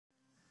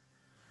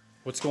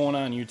What's going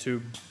on,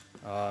 YouTube?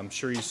 I'm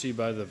sure you see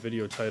by the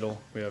video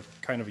title, we have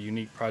kind of a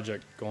unique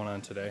project going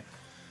on today.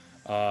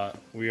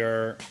 We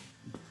are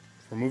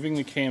removing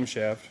the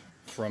camshaft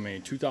from a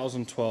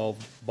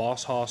 2012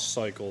 Boss Hoss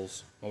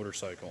Cycles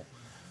motorcycle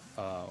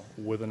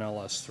with an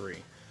LS3.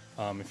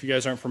 If you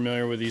guys aren't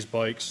familiar with these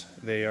bikes,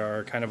 they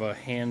are kind of a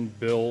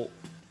hand-built,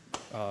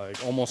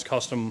 almost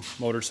custom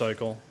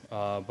motorcycle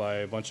by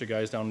a bunch of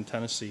guys down in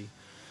Tennessee.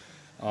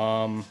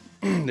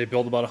 They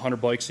build about 100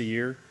 bikes a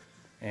year,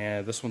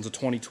 and this one's a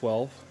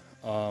 2012.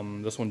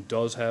 This one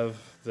does have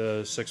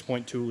the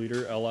 6.2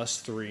 liter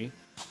LS3,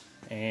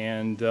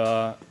 and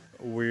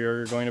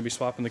we're going to be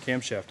swapping the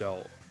camshaft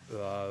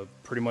out.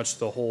 Pretty much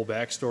the whole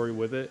backstory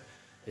with it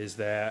is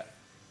that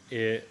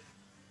it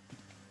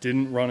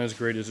didn't run as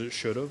great as it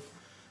should have.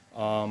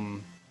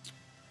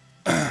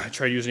 I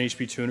tried using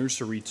HP tuners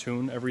to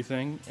retune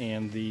everything,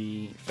 and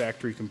the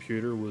factory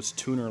computer was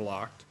tuner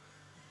locked.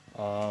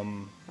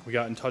 We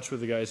got in touch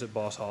with the guys at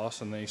Boss Hoss,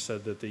 and they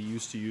said that they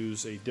used to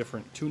use a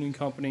different tuning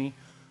company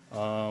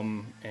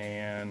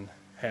and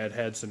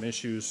had some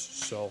issues.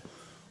 So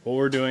what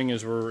we're doing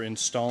is we're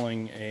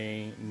installing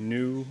a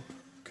new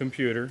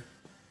computer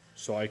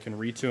so I can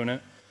retune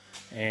it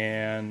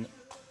and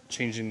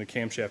changing the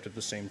camshaft at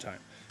the same time.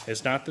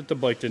 It's not that the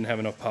bike didn't have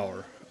enough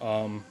power.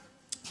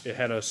 It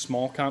had a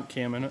small comp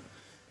cam in it.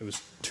 It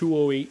was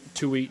 208,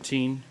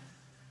 218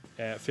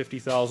 at 50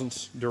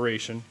 thousandths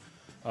duration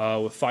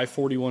with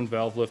 541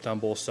 valve lift on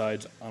both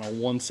sides on a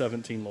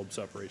 117 lobe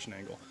separation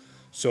angle.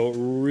 So it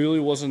really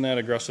wasn't that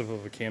aggressive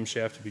of a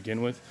camshaft to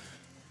begin with.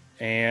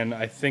 And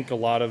I think a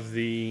lot of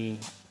the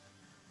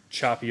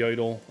choppy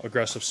idle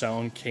aggressive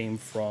sound came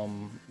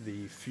from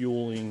the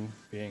fueling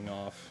being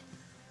off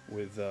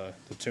with the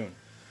tune.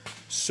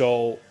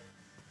 So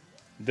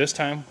this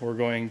time we're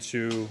going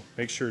to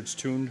make sure it's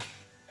tuned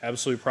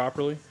absolutely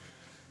properly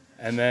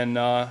and then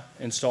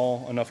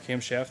install enough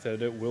camshaft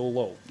that it will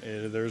load.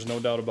 There's no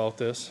doubt about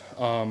this.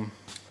 We're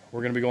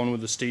going to be going with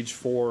the Stage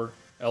 4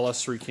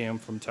 LS3 cam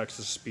from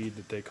Texas Speed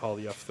that they call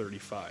the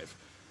F-35.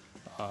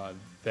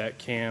 That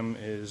cam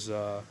is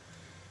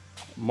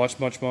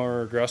much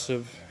more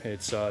aggressive.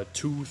 It's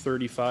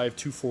 235,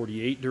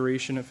 248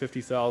 duration at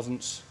 50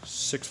 thousandths,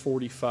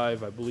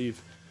 645 I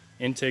believe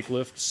intake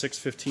lift,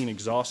 615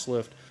 exhaust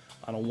lift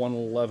on a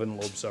 111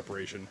 lobe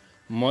separation.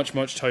 Much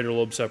tighter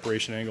lobe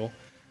separation angle,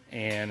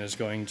 and is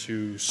going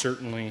to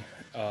certainly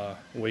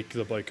wake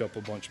the bike up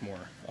a bunch more.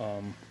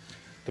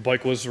 The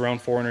bike was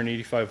around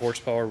 485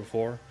 horsepower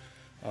before.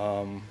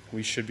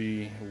 We should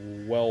be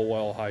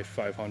well high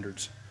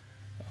 500s.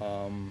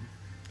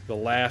 The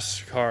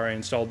last car I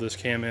installed this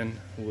cam in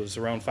was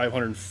around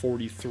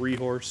 543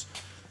 horse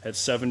at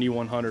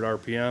 7,100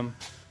 RPM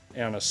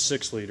and on a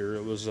 6 liter.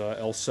 It was a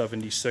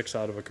L76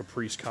 out of a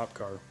Caprice cop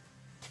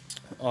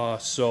car.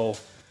 So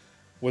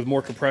with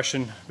more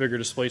compression, bigger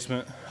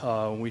displacement,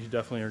 we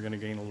definitely are going to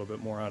gain a little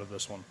bit more out of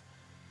this one.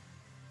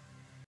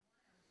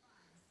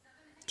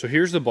 So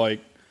here's the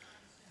bike.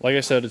 Like I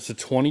said, it's a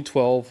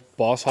 2012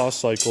 Boss Hoss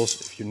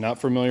Cycles. If you're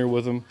not familiar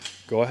with them,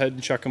 go ahead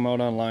and check them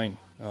out online.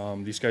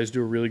 These guys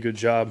do a really good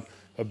job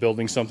of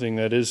building something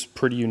that is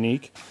pretty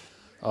unique.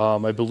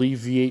 I believe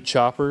V8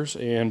 choppers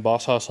and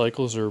Boss Hoss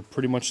Cycles are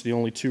pretty much the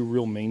only two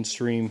real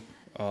mainstream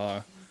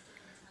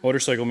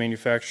motorcycle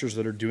manufacturers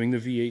that are doing the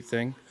V8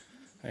 thing.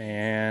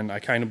 And I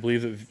kind of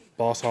believe that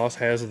Boss Hoss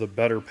has the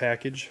better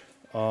package.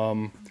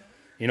 You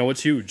know,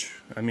 it's huge.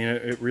 I mean,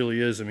 it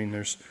really is. I mean,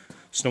 there's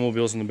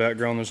snowmobiles in the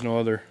background. There's no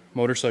other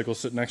motorcycle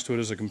sitting next to it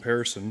as a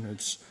comparison.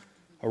 It's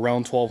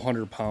around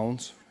 1,200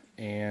 pounds,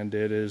 and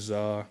it is,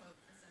 you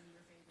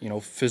know,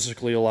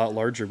 physically a lot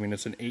larger. I mean,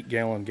 it's an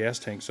 8-gallon gas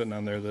tank sitting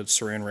on there that's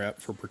saran wrap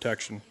for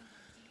protection.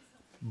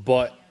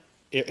 But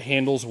it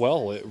handles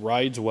well. It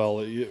rides well.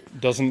 It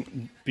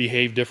doesn't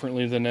behave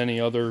differently than any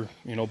other,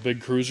 you know,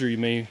 big cruiser you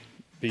may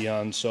be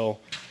on. So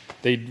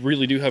they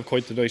really do have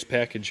quite the nice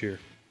package here.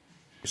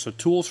 So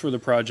tools for the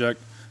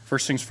project.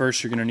 First things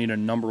first, you're going to need a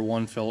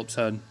 #1 Phillips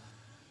head.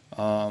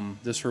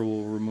 This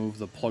will remove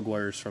the plug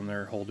wires from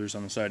their holders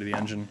on the side of the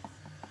engine.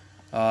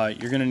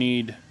 You're going to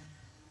need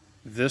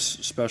this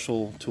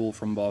special tool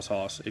from Boss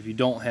Hoss. If you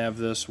don't have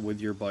this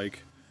with your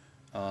bike,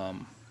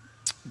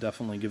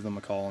 definitely give them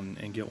a call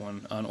and get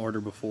one on order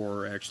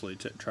before actually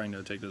trying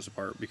to take this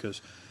apart, because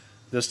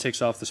this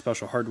takes off the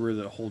special hardware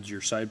that holds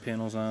your side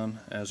panels on,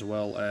 as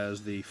well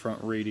as the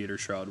front radiator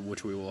shroud,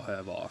 which we will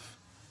have off.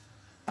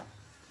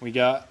 We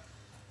got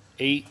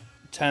 8,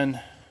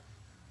 10,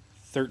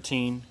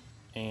 13,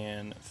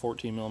 and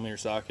 14 millimeter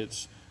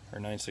sockets, or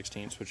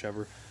 9/16,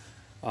 whichever.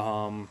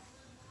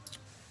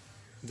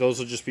 Those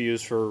will just be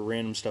used for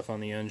random stuff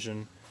on the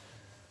engine.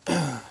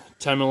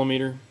 10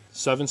 millimeter,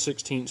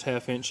 7/16,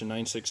 ½ inch, and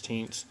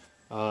 9/16.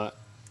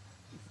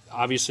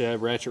 Obviously I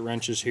have ratchet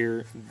wrenches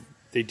here.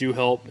 They do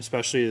help,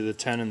 especially the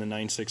 10 and the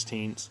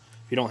 9/16.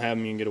 If you don't have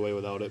them, you can get away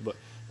without it, but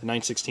the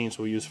 9/16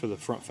 we'll use for the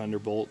front fender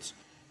bolts,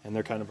 and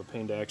they're kind of a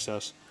pain to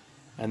access.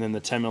 And then the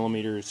 10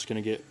 millimeter is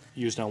going to get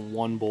used on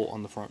one bolt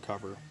on the front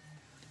cover.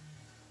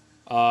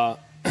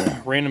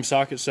 Random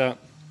socket set.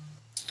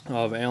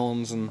 of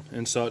Allen's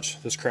and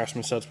such. This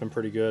Craftsman set's been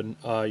pretty good.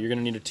 You're going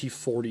to need a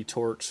T40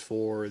 Torx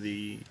for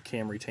the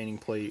cam retaining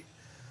plate,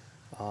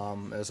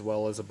 as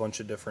well as a bunch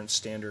of different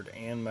standard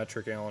and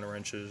metric Allen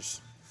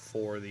wrenches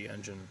for the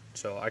engine.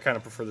 So I kind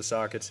of prefer the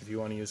sockets. If you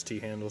want to use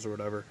T-handles or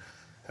whatever,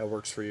 that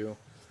works for you.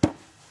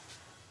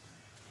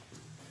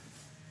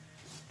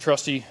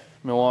 Trusty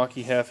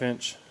Milwaukee 1/2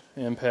 inch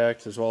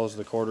impact, as well as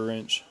the 1/4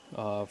 inch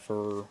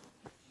for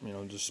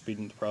just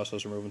speeding the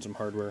process, removing some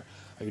hardware.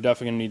 You're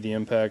definitely going to need the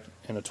impact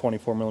and a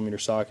 24mm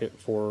socket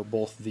for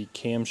both the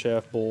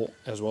camshaft bolt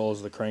as well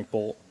as the crank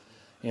bolt.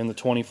 And the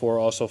 24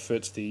 also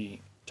fits the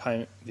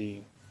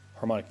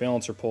harmonic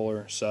balancer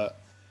puller set,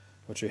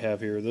 which we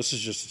have here. This is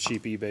just a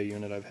cheap eBay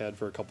unit I've had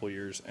for a couple of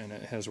years, and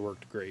it has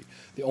worked great.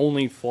 The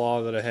only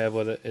flaw that I have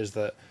with it is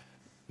that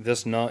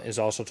this nut is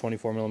also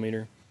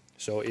 24mm.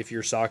 So if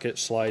your socket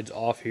slides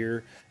off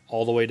here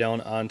all the way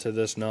down onto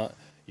this nut,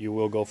 you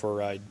will go for a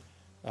ride.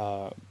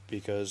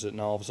 Because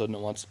now all of a sudden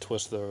it wants to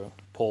twist the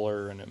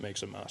puller and it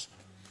makes a mess.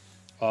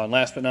 And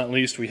last but not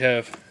least, we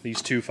have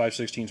these two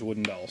 5/16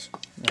 wooden dowels.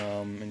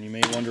 And you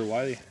may wonder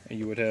why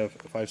you would have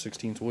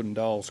 5/16 wooden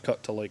dowels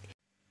cut to like...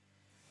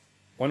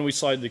 When we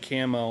slide the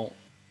cam out,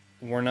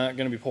 we're not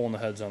going to be pulling the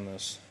heads on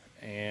this.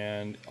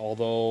 And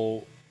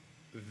although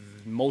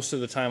most of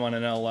the time on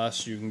an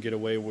LS you can get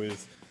away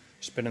with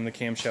spinning the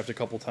camshaft a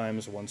couple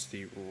times once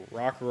the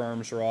rocker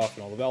arms are off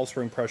and all the valve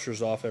spring pressure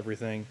is off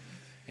everything,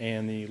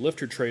 and the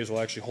lifter trays will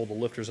actually hold the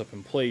lifters up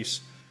in place.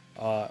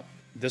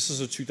 This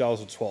is a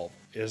 2012.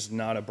 It is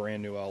not a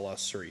brand new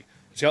LS3.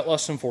 It's got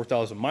less than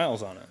 4,000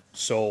 miles on it.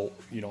 So,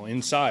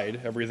 inside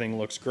everything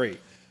looks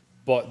great.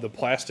 But the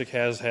plastic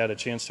has had a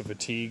chance to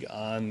fatigue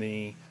on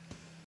the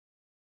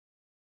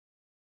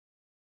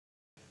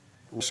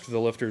risk of the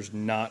lifters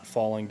not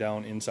falling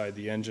down inside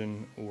the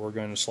engine. We're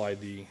going to slide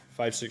the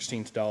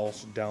 5/16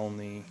 dowels down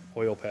the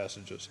oil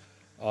passages.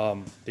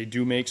 They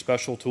do make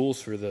special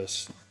tools for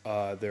this.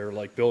 They're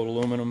like billet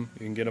aluminum.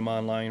 You can get them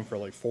online for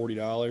like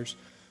 $40,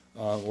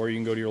 or you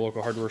can go to your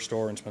local hardware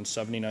store and spend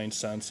 79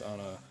 cents on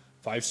a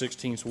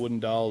 5/16 wooden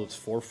dowel that's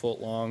 4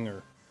 foot long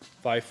or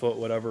 5 foot,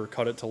 whatever.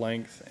 Cut it to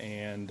length,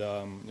 and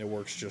it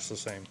works just the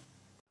same.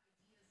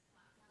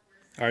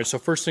 All right, so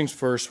first things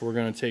first, we're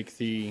going to take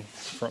the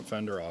front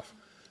fender off.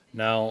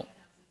 Now,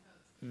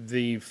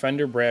 the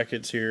fender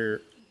brackets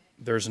here,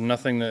 there's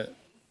nothing that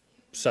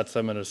sets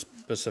them at a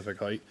specific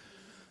height.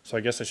 So I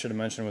guess I should have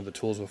mentioned with the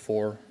tools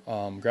before.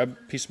 Grab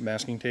a piece of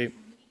masking tape,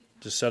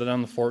 just set it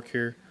on the fork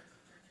here,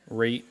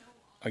 right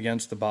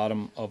against the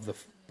bottom of the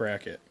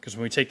bracket. Because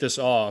when we take this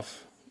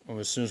off,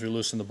 as soon as we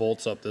loosen the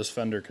bolts up, this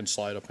fender can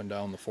slide up and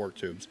down the fork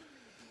tubes.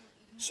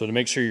 So to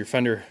make sure your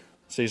fender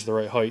stays the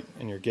right height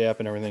and your gap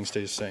and everything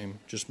stays the same,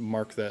 just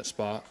mark that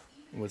spot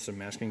with some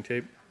masking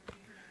tape.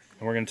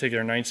 And we're going to take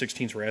our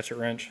 9/16 ratchet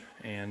wrench,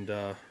 and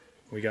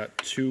we got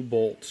 2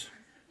 bolts.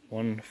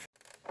 One.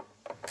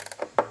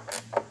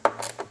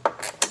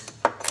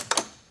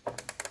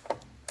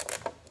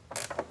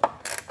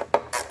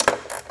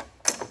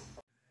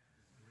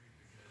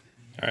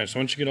 Alright, so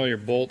once you get all your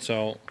bolts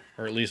out,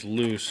 or at least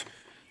loose,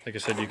 like I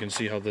said, you can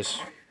see how this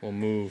will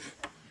move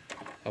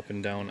up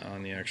and down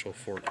on the actual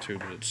fork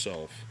tube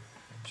itself.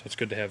 So it's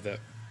good to have that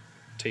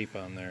tape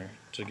on there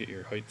to get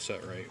your height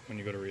set right when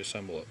you go to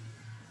reassemble it.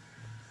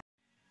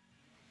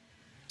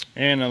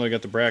 And now that I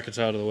got the brackets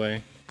out of the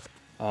way,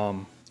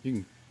 you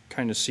can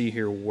kind of see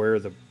here where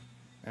the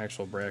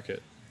actual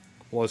bracket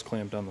was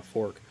clamped on the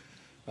fork.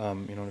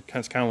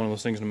 It's kind of one of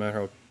those things, no matter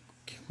how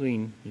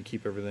clean you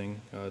keep everything,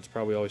 it's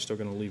probably always still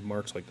going to leave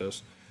marks like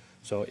this.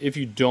 So if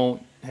you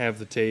don't have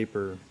the tape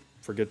or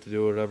forget to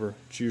do it, whatever,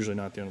 it's usually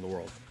not the end of the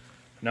world.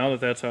 Now that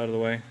that's out of the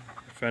way,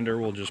 the fender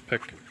will just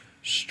pick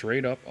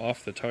straight up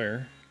off the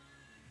tire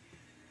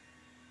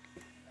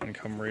and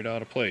come right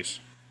out of place.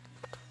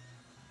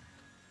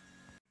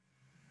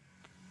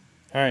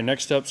 Alright,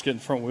 next step is getting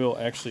the front wheel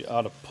actually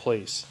out of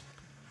place.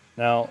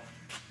 Now,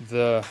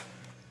 the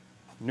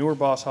newer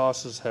Boss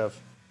Hosses have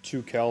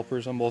 2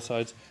 calipers on both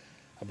sides.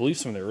 I believe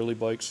some of the early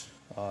bikes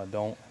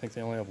don't. I think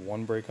they only have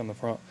 1 brake on the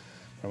front.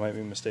 I might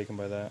be mistaken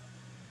by that.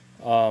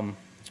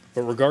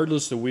 But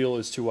regardless, the wheel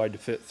is too wide to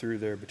fit through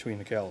there between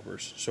the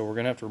calipers. So we're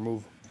going to have to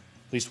remove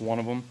at least one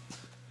of them.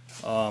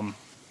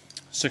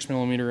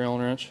 6mm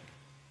Allen wrench.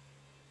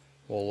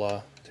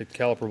 We'll take the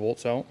caliper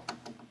bolts out.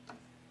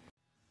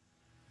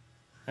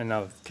 And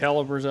now the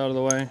caliper's out of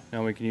the way,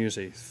 now we can use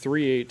a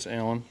 3/8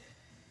 Allen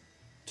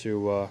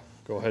to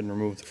go ahead and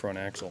remove the front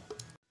axle.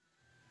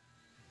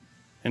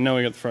 And now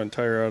we got the front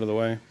tire out of the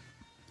way.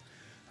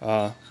 You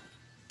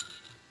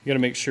got to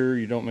make sure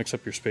you don't mix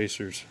up your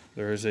spacers.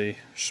 There is a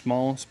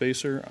small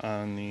spacer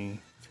on the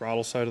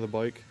throttle side of the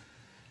bike,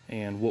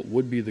 and what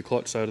would be the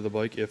clutch side of the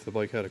bike, if the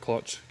bike had a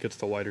clutch, gets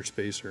the wider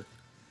spacer.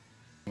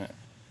 And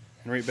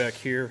right back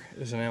here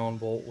is an Allen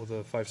bolt with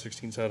a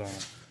 5/16 head on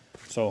it.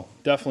 So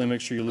definitely make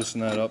sure you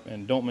loosen that up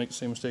and don't make the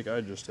same mistake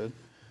I just did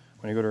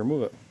when you go to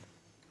remove it.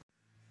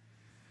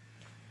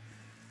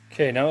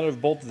 Okay, now that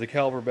I've bolted the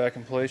caliper back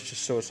in place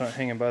just so it's not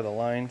hanging by the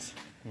lines,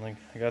 and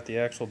I got the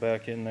axle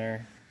back in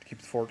there to keep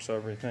the forks of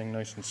everything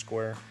nice and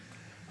square.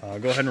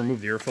 Go ahead and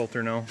remove the air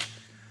filter now.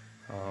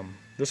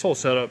 This whole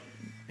setup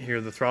here,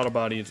 the throttle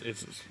body,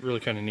 it's really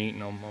kind of neat,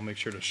 and I'll make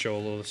sure to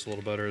show this a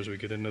little better as we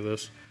get into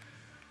this.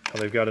 How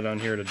they've got it on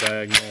here at a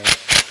diagonal,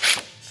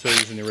 still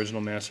using the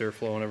original mass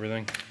airflow and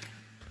everything.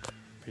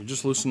 You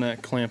just loosen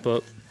that clamp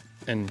up,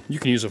 and you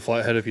can use a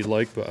flathead if you'd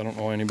like, but I don't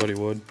know why anybody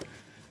would.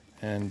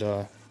 And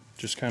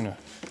just kind of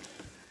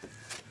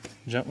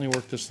gently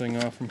work this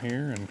thing off from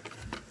here, and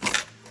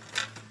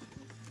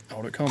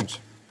out it comes.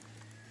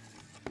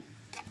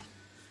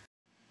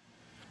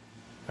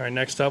 Alright,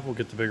 next up we'll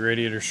get the big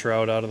radiator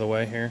shroud out of the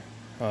way here.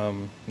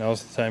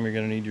 Now's the time you're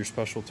going to need your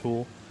special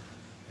tool.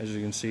 As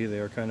you can see, they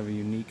are kind of a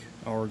unique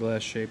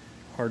hourglass shaped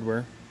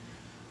hardware.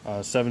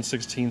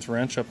 7/16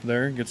 wrench up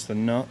there gets the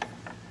nut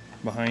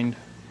behind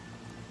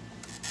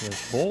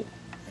this bolt,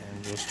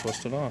 and just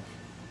twist it off.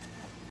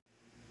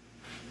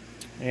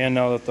 And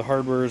now that the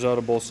hardware is out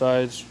of both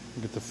sides,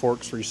 we get the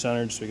forks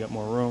recentered so we got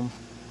more room.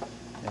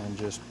 And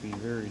just be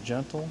very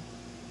gentle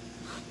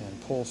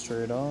and pull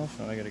straight off.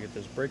 And I got to get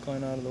this brake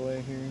line out of the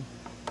way here.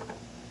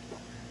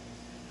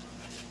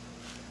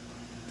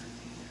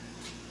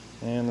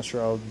 And the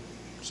shroud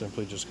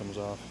simply just comes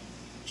off,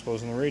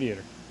 exposing the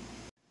radiator.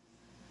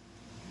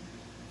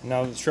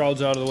 Now that the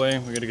shroud's out of the way,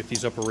 we got to get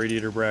these upper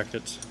radiator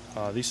brackets.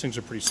 These things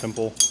are pretty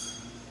simple.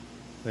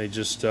 They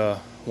just,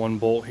 one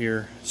bolt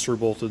here, it's through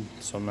bolted,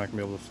 so I'm not going to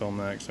be able to film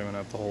that because I'm going to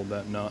have to hold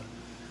that nut.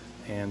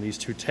 And these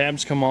two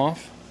tabs come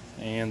off,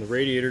 and the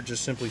radiator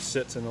just simply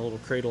sits in a little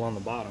cradle on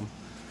the bottom,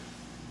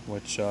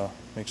 which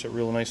makes it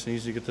real nice and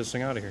easy to get this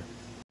thing out of here.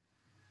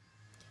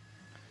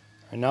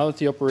 And now that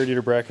the upper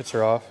radiator brackets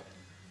are off,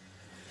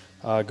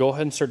 go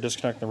ahead and start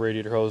disconnecting the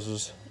radiator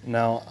hoses.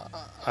 Now,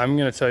 I'm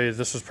going to tell you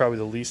this was probably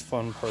the least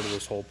fun part of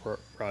this whole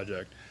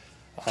project.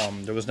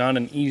 There was not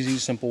an easy,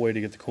 simple way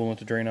to get the coolant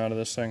to drain out of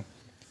this thing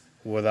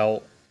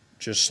without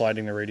just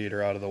sliding the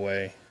radiator out of the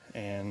way,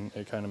 and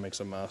it kind of makes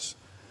a mess.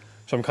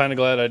 So I'm kind of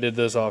glad I did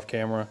this off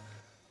camera.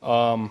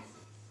 Go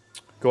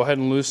ahead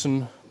and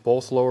loosen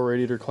both lower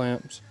radiator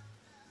clamps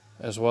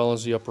as well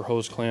as the upper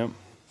hose clamp,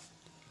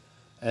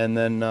 and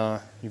then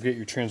you've got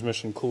your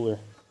transmission cooler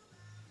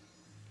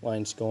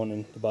lines going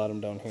in the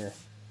bottom down here.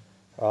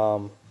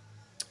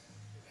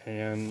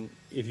 And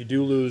if you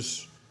do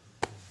lose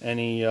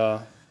any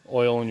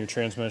oil in your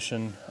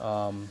transmission,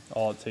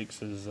 all it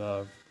takes is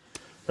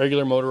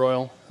regular motor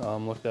oil.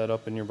 Look that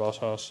up in your Boss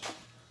House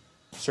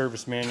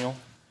service manual.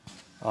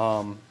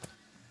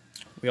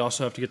 We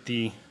also have to get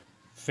the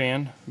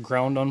fan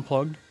ground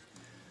unplugged,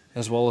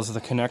 as well as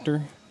the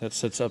connector that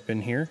sits up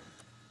in here.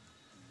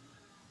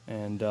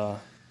 And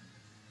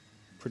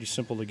pretty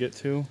simple to get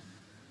to.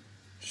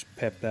 Just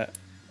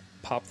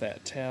pop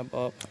that tab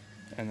up,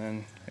 and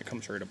then it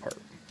comes right apart.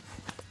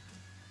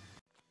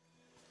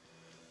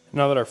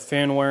 Now that our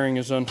fan wiring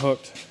is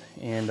unhooked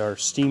and our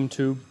steam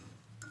tube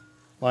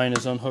line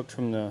is unhooked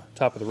from the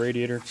top of the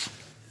radiator,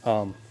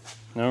 now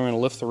we're going to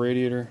lift the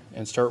radiator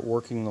and start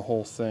working the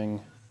whole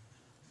thing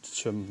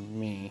to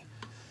me.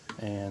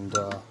 And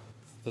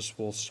this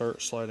will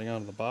start sliding out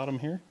of the bottom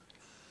here.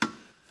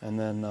 And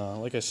then,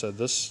 like I said,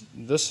 this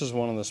is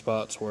one of the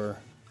spots where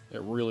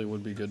it really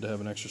would be good to have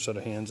an extra set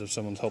of hands if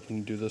someone's helping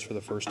you do this for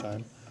the first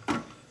time.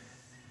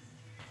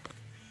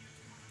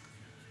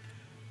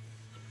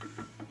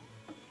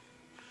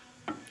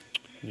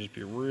 Just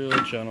be real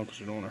gentle because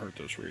you don't want to hurt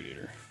this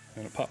radiator.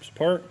 And it pops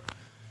apart,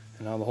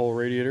 and now the whole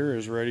radiator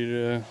is ready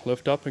to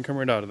lift up and come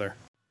right out of there.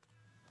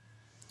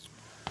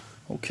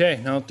 Okay,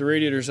 now that the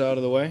radiator's out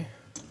of the way,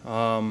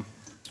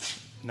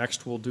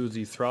 next we'll do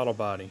the throttle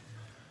body.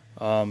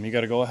 You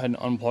got to go ahead and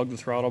unplug the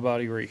throttle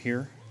body right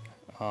here.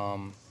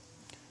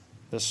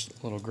 This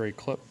little gray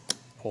clip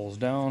pulls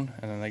down,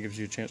 and then that gives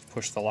you a chance to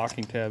push the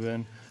locking tab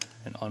in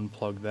and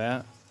unplug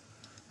that.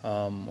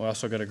 We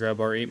also got to grab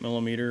our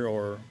 8mm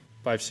or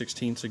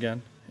 5/16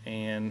 again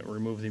and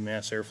remove the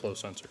mass airflow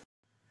sensor.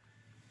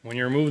 When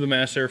you remove the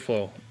mass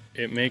airflow,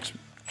 it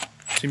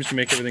seems to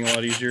make everything a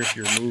lot easier if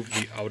you remove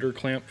the outer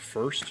clamp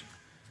first.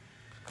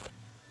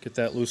 Get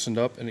that loosened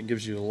up, and it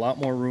gives you a lot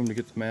more room to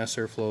get the mass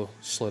airflow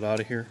slid out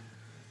of here.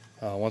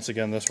 Once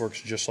again, this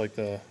works just like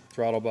the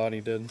throttle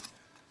body did.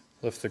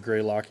 Lift the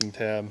gray locking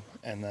tab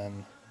and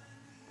then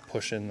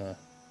push in the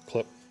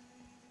clip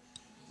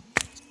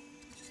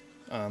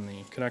on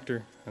the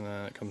connector, and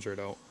then it comes right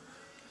out.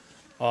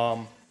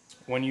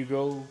 When you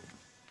go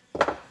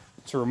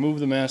to remove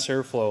the mass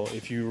airflow,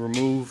 if you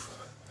remove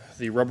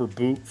the rubber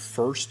boot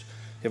first,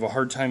 you have a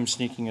hard time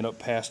sneaking it up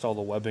past all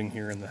the webbing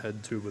here in the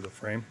head tube of the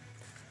frame.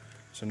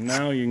 So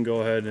now you can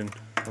go ahead and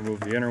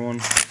remove the inner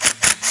one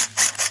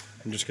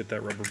and just get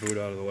that rubber boot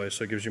out of the way,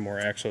 so it gives you more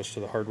access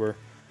to the hardware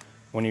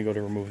when you go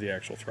to remove the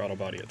actual throttle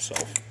body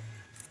itself.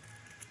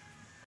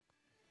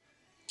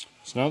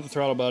 So now that the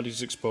throttle body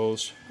is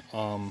exposed,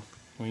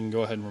 we can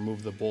go ahead and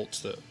remove the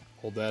bolts that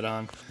hold that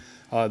on.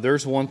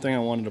 There's one thing I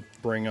wanted to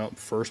bring up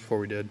first before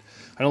we did.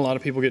 I know a lot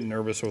of people get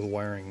nervous with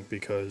wiring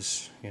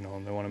because, you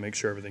know, they want to make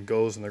sure everything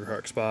goes in the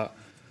correct spot.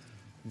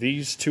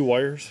 These two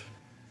wires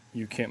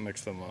you can't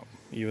mix them up.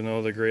 Even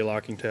though the gray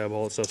locking tab,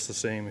 all that stuff's the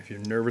same. If you're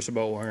nervous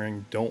about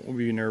wiring, don't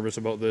be nervous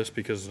about this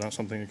because it's not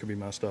something that could be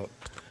messed up.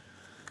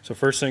 So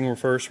first thing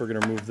first, we're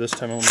going to remove this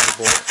 10mm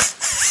bolt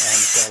on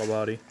the throttle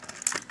body.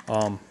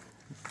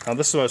 Now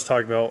this is what I was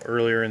talking about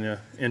earlier in the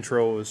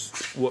intro, is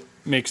what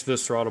makes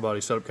this throttle body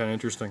setup kind of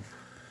interesting.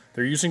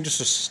 They're using just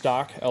a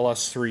stock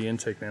LS3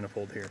 intake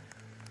manifold here.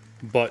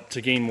 But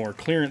to gain more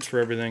clearance for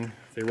everything,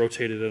 they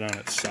rotated it on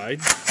its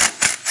side.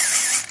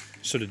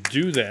 So to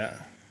do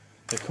that,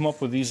 they come up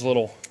with these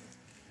little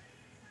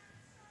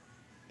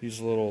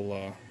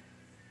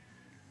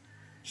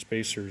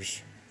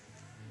spacers,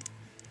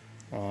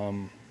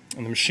 and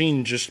the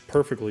machine just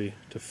perfectly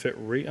to fit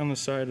right on the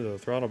side of the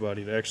throttle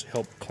body to actually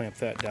help clamp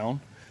that down.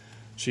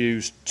 So you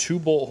use 2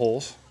 bolt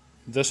holes.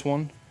 This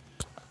one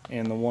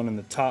and the one in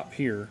the top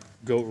here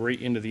go right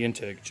into the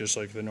intake just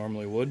like they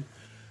normally would.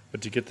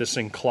 But to get this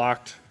thing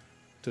clocked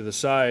to the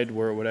side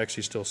where it would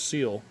actually still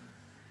seal,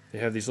 they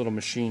have these little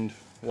machined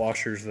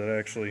washers that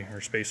actually,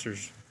 or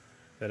spacers,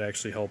 that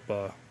actually help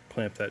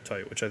clamp that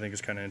tight, which I think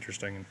is kind of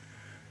interesting and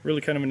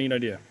really kind of a neat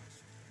idea.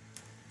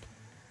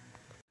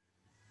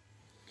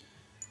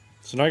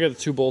 So now I got the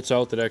 2 bolts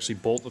out that actually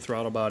bolt the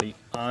throttle body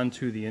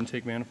onto the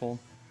intake manifold.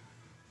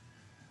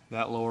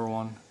 That lower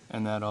one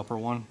and that upper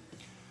one.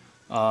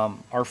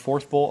 Our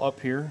 4th bolt up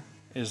here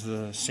is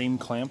the same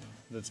clamp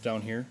that's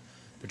down here,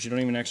 but you don't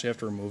even actually have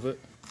to remove it.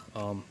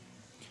 It'll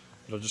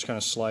just kind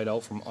of slide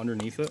out from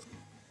underneath it,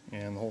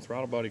 and the whole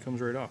throttle body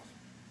comes right off.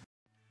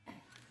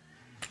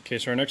 Okay,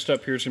 so our next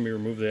step here is going to be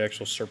remove the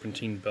actual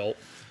serpentine belt.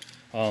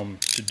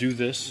 To do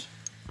this,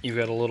 you've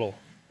got a little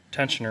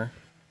tensioner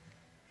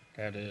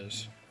that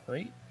is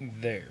right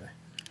there.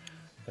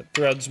 That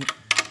threads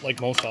like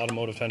most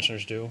automotive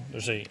tensioners do.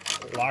 There's a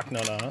lock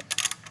nut on it.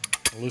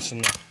 Loosen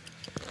the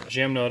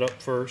jam nut up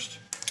first,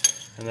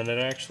 and then it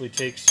actually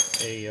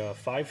takes a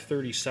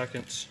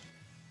 5/32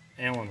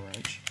 Allen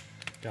wrench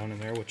down in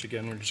there, which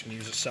again we're just going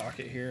to use a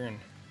socket here and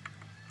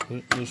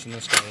loosen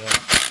this guy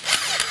up.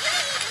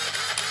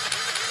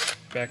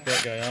 Back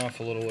that guy off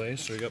a little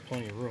ways so we got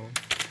plenty of room.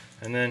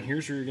 And then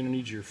here's where you're going to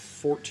need your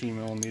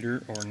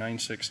 14mm or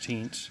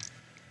 9/16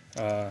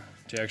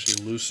 to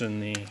actually loosen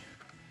the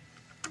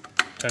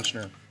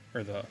tensioner,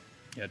 or the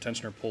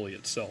tensioner pulley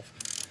itself.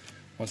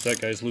 Once that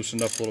guy's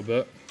loosened up a little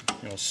bit,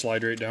 you'll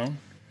slide right down,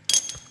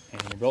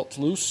 and your belt's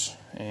loose,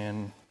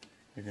 and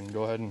you can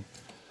go ahead and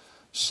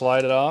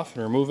slide it off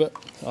and remove it.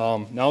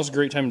 Now's a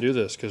great time to do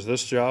this because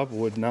this job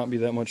would not be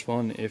that much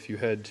fun if you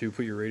had to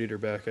put your radiator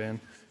back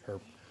in,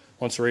 or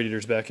once the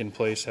radiator's back in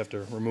place, have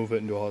to remove it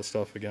and do all that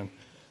stuff again.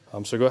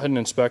 So go ahead and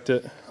inspect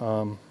it.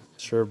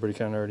 Sure, everybody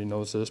kind of already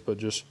knows this, but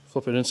just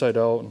flip it inside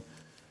out and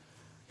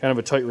kind of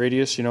a tight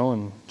radius, you know,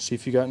 and see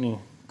if you got any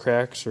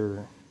cracks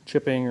or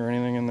chipping or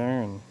anything in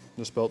there. And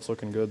this belt's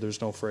looking good.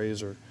 There's no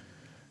frays or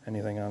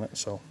anything on it,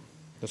 so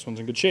this one's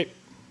in good shape.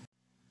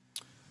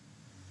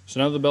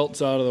 So now the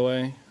belt's out of the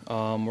way,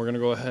 we're going to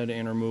go ahead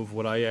and remove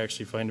what I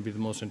actually find to be the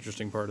most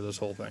interesting part of this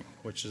whole thing,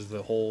 which is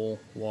the whole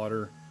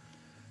water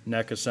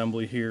neck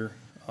assembly here.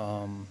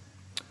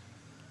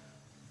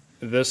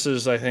 This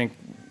is, I think,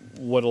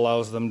 what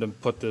allows them to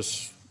put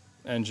this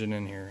engine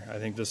in here. I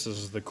think this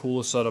is the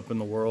coolest setup in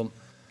the world.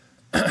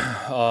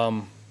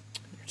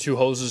 2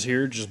 hoses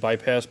here just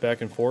bypass back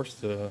and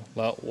forth to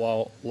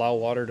allow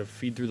water to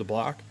feed through the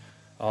block.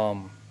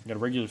 Got a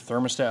regular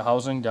thermostat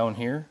housing down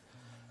here,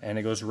 and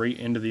it goes right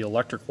into the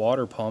electric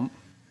water pump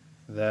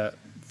that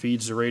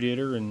feeds the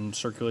radiator and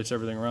circulates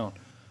everything around.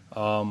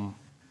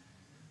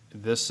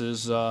 This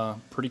is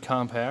pretty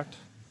compact.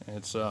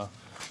 It's, I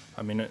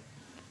mean, it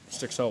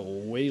sticks out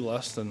way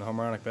less than the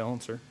harmonic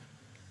balancer,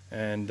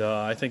 and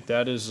I think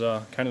that is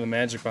kind of the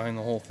magic behind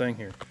the whole thing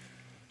here.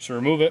 So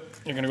remove it.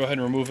 You're going to go ahead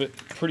and remove it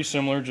pretty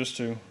similar just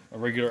to a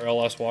regular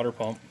LS water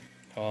pump.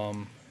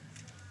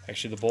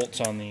 Actually, the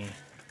bolt's on the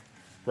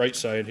right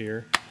side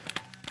here.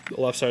 The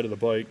left side of the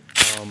bike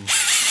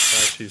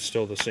actually is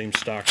still the same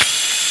stock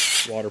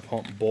water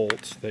pump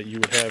bolt that you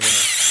would have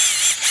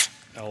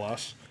in a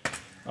LS.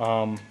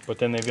 But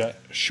then they've got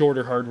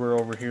shorter hardware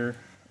over here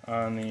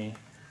on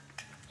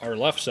our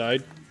left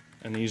side,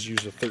 and these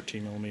use a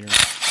 13mm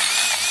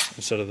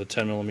instead of the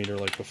 10mm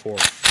like before.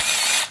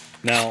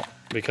 Now,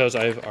 because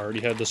I've already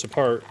had this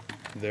apart,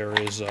 there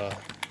is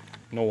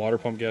no water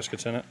pump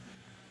gaskets in it,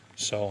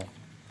 so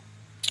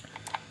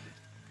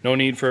no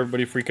need for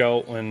everybody to freak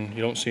out when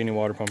you don't see any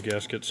water pump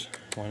gaskets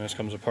when this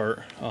comes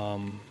apart.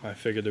 I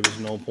figured there was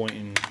no point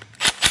in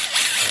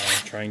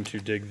trying to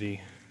dig the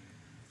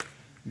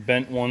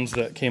bent ones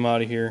that came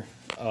out of here,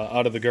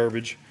 out of the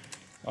garbage,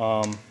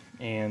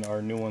 and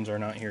our new ones are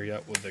not here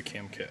yet with the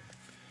cam kit.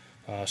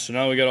 So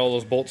now we got all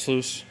those bolts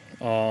loose.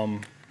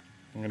 I'm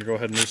going to go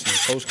ahead and loosen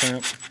this hose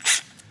clamp,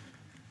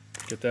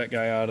 get that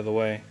guy out of the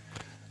way,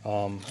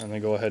 and then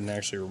go ahead and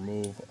actually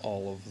remove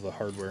all of the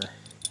hardware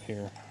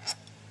here.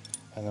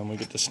 And then we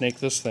get to snake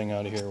this thing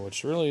out of here,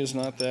 which really is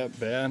not that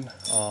bad.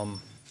 You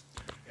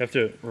have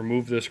to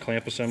remove this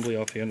clamp assembly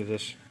off the end of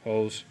this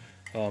hose.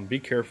 Be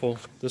careful.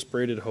 This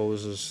braided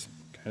hose is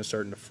kind of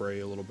starting to fray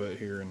a little bit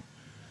here, and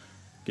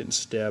getting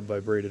stabbed by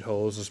braided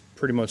hose is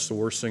pretty much the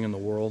worst thing in the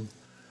world.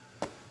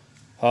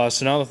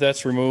 So now that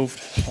that's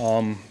removed,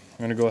 I'm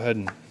going to go ahead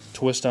and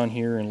twist on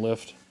here and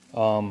lift.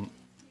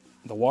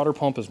 The water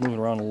pump is moving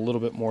around a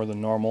little bit more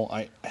than normal.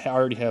 I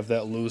already have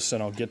that loose,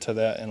 and I'll get to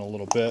that in a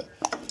little bit.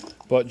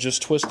 But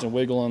just twist and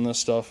wiggle on this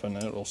stuff, and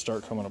it'll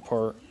start coming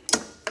apart.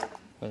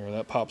 There,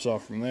 that pops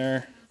off from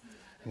there.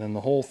 And then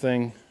the whole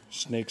thing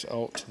snakes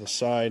out to the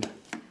side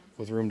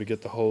with room to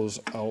get the hose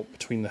out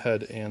between the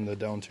head and the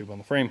down tube on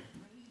the frame.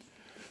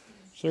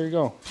 So there you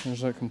go.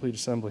 There's that complete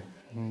assembly.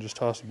 And just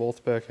toss the bolts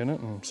back in it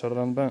and set it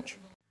on the bench.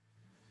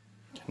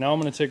 Now I'm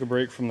going to take a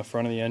break from the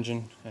front of the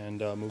engine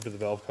and move to the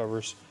valve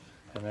covers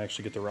and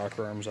actually get the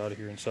rocker arms out of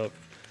here and stuff.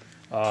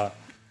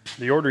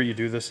 The order you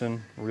do this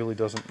in really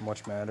doesn't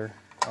much matter.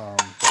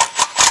 But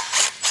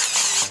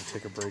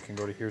take a break and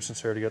go to here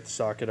since I already got the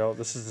socket out.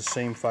 This is the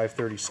same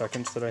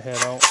 5/32 that I had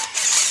out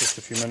just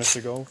a few minutes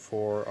ago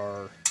for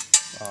our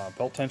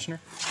belt tensioner.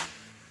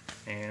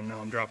 And now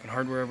I'm dropping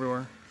hardware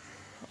everywhere.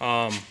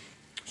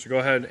 So go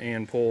ahead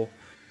and pull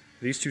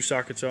these two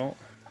sockets out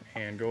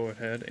and go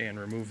ahead and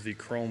remove the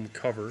chrome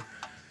cover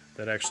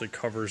that actually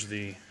covers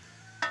the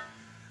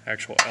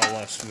actual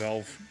LS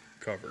valve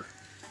cover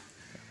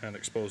and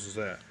exposes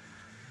that.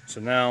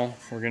 So now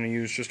we're going to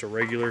use just a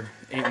regular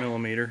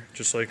 8mm,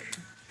 just like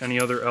any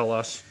other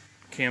LS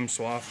cam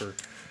swap or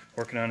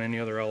working on any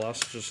other LS,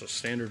 just a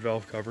standard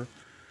valve cover.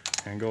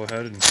 And go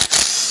ahead and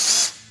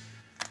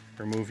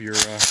remove your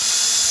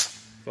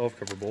valve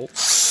cover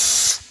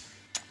bolts.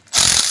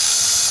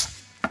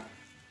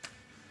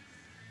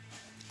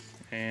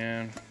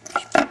 And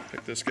just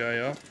pick this guy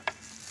up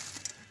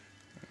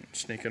and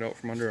snake it out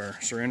from under our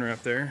saran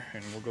wrap there,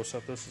 and we'll go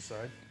set this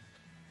aside.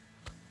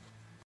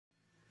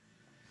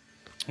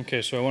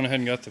 Okay, so I went ahead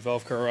and got the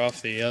valve cover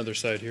off the other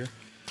side here.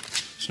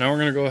 So now we're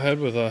going to go ahead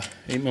with a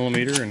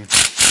 8mm and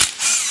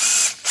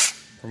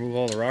remove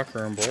all the rocker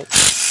arm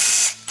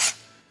bolts.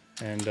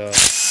 And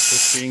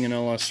this being an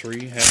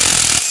LS3,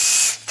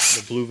 has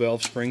the blue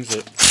valve springs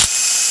that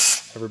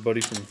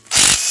everybody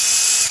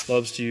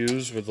loves to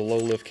use with the low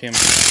lift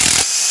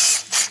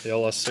Camshaft, the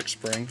LS6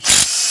 springs.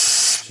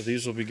 So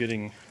these will be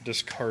getting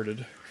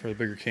discarded for the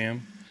bigger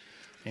cam.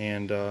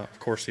 And of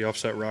course the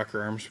offset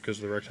rocker arms because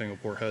of the rectangle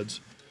port heads.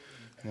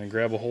 And then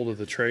grab a hold of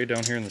the tray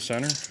down here in the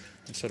center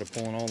instead of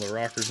pulling all the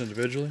rockers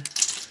individually.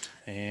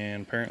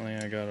 And apparently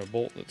I got a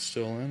bolt that's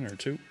still in, or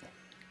two.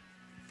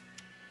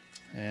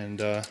 And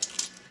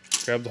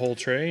grab the whole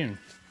tray and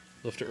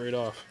lift it right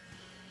off.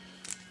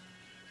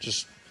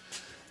 Just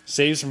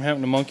saves from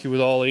having to monkey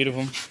with all 8 of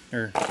them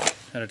or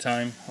at a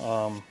time.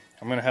 I'm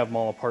going to have them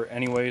all apart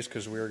anyways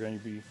because we are going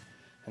to be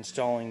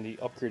installing the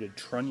upgraded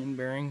trunnion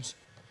bearings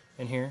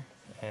in here.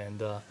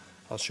 And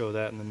I'll show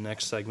that in the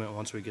next segment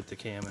once we get the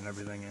cam and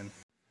everything in.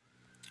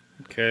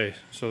 Okay,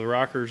 so the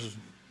rockers,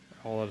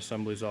 all that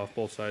assembly's off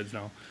both sides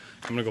now.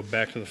 I'm going to go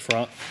back to the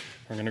front.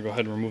 We're going to go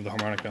ahead and remove the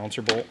harmonic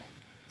balancer bolt.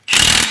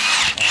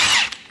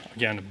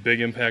 Again, a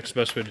big impact's the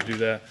best way to do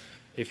that.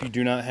 If you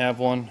do not have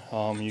one,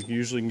 you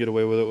usually can get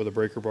away with it with a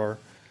breaker bar.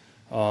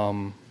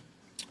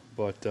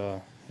 But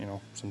you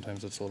know,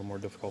 sometimes it's a little more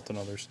difficult than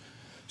others.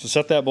 So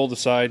set that bolt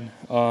aside.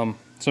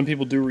 Some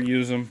people do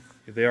reuse them.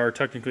 They are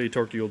technically a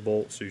torque-to-yield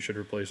bolt, so you should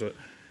replace it.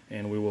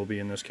 And we will be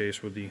in this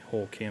case with the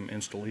whole cam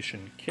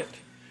installation kit.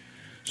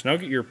 So now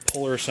get your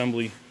puller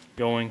assembly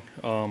going.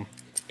 Kind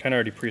of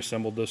already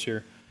pre-assembled this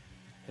here.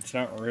 It's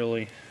not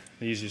really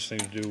the easiest thing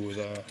to do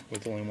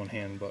with only one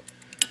hand, but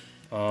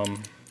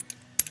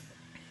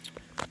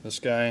this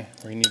guy,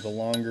 we need the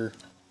longer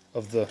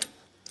of the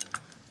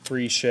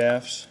 3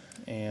 shafts,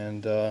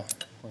 and we're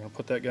going to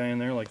put that guy in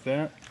there like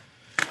that.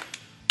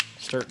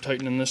 Start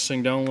tightening this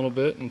thing down a little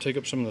bit and take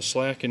up some of the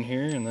slack in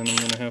here, and then I'm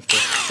going to have to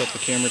set the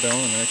camera down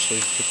and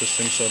actually get this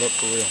thing set up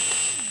for real.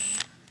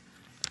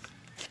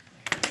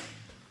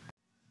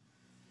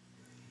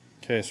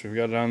 Okay, so we've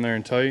got it on there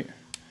and tight.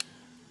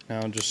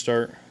 Now just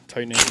start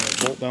tightening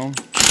that bolt down.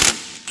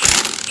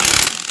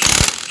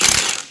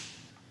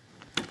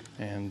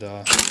 And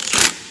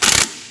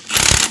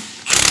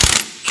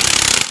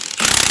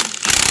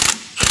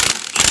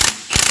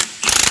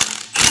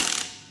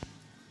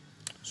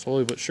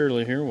slowly but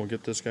surely here, we'll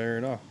get this guy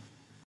right off.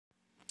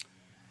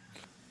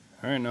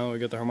 Alright, now we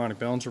got the harmonic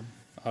balancer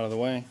out of the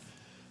way.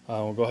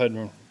 We'll go ahead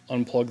and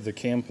unplug the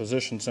cam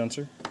position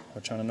sensor,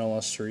 which on an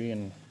LS3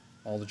 and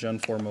all the Gen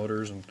 4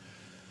 motors and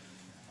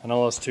an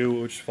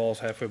LS2, which falls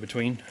halfway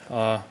between,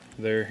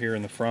 they're here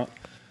in the front.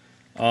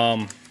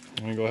 I'm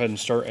going to go ahead and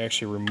start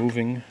actually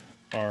removing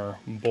our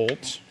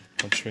bolts,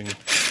 which we can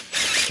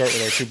start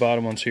with our 2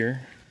 bottom ones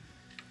here.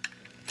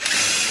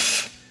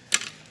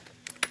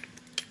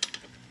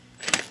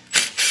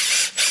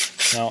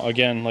 Now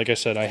again, like I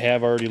said, I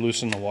have already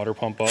loosened the water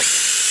pump up.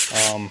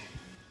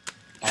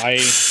 I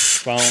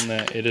found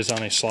that it is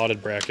on a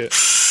slotted bracket,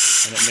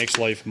 and it makes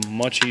life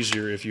much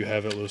easier if you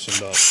have it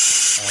loosened up.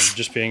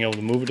 Just being able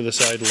to move it to the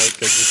side like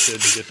I just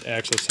did to get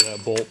access to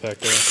that bolt back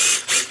there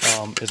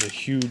is a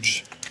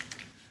huge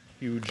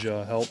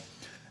help.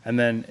 And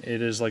then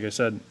it is, like I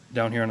said,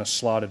 down here on a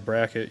slotted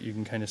bracket. You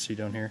can kind of see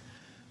down here.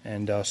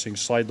 And so you can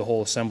slide the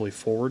whole assembly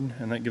forward,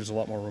 and that gives a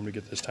lot more room to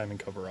get this timing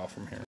cover off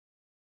from here.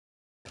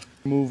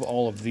 Remove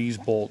all of these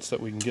bolts that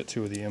we can get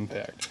to with the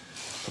impact.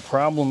 The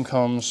problem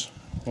comes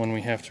when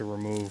we have to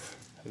remove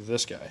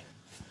this guy,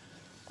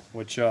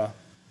 which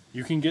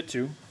you can get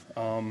to,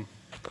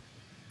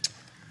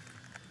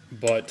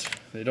 but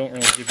they don't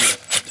really give you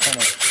a ton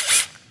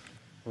of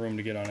room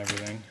to get on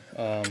everything.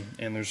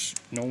 And there's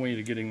no way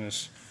to getting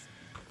this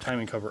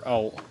timing cover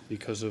out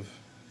because of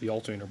the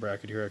alternator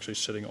bracket here actually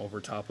sitting over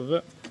top of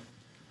it.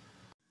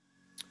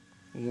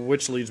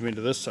 Which leads me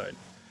to this side.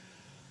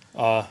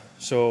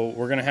 So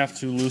we're going to have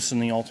to loosen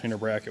the alternator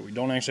bracket. We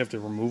don't actually have to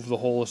remove the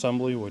whole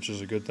assembly, which is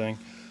a good thing.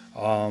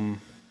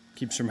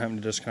 Keeps from having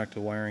to disconnect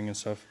the wiring and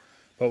stuff.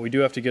 But we do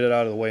have to get it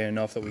out of the way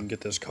enough that we can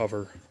get this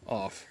cover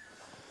off.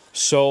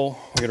 So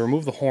we're going to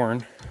remove the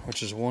horn,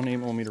 which is one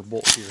 8mm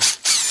bolt here.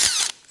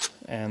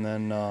 And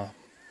then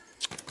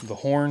the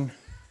horn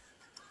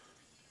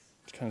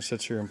kind of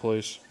sits here in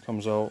place,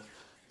 comes out.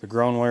 The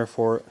ground wire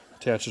for it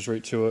attaches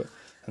right to it.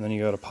 And then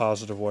you got a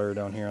positive wire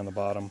down here on the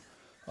bottom.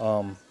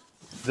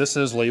 This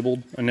is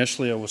labeled.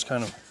 Initially I was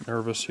kind of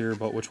nervous here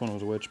about which one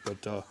was which,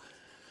 but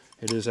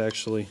it is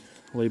actually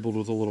labeled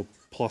with a little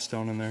plus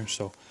down in there,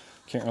 so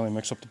can't really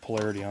mix up the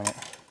polarity on it.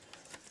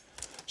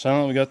 So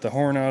now that we got the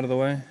horn out of the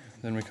way,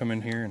 then we come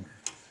in here and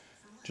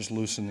just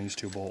loosen these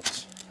two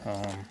bolts.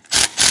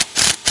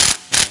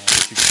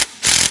 You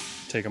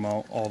could take them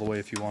out all the way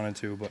if you wanted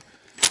to, but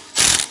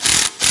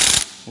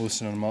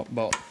loosening them up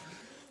about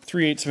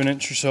 3/8 of an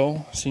inch or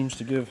so seems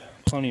to give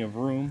plenty of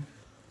room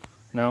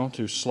now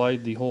to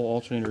slide the whole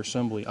alternator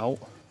assembly out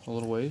a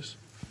little ways.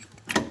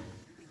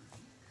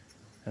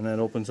 And that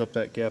opens up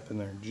that gap in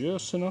there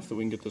just enough that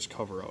we can get this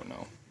cover out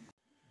now.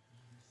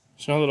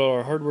 So now that all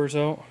our hardware's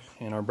out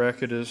and our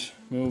bracket is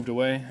moved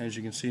away, as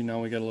you can see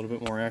now we got a little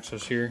bit more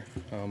access here.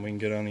 We can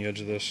get on the edge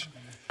of this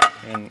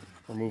and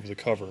remove the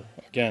cover.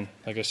 Again,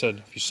 like I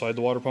said, if you slide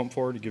the water pump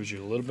forward, it gives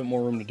you a little bit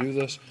more room to do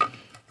this,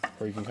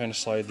 or you can kind of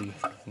slide the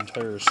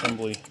entire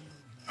assembly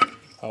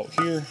out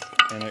here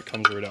and it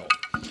comes right out.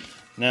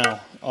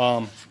 Now,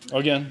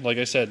 again, like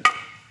I said,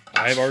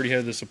 I've already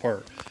had this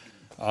apart.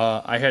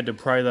 I had to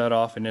pry that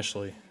off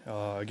initially.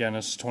 Again,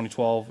 it's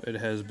 2012. It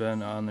has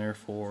been on there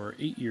for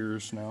 8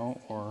 years now,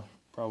 or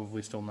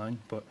probably still 9,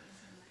 but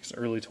it's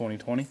early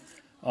 2020.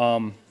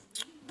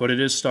 But it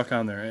is stuck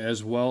on there,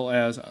 as well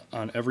as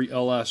on every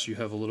LS you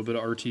have a little bit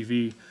of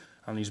RTV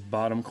on these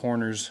bottom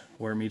corners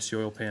where it meets the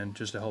oil pan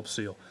just to help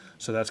seal.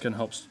 So that's going to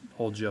help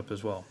hold you up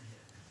as well.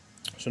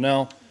 So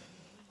now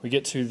we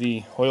get to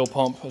the oil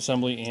pump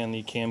assembly and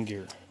the cam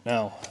gear.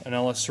 Now, an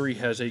LS3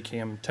 has a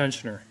cam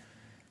tensioner.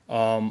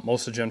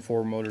 Most of the Gen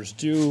 4 motors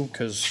do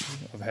because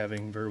of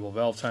having variable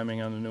valve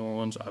timing on the newer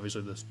ones.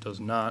 Obviously this does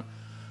not.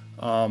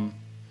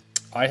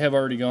 I have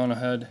already gone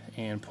ahead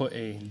and put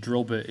a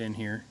drill bit in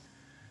here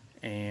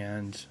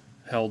and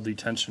held the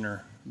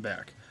tensioner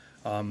back.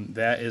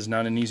 That is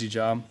not an easy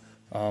job.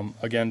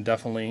 Again,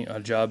 definitely a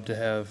job to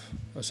have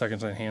a second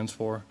set of hands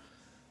for.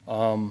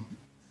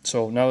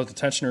 So now that the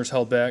tensioner is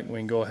held back, we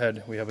can go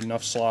ahead, we have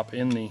enough slop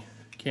in the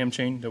cam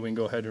chain that we can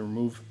go ahead and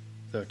remove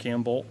the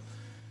cam bolt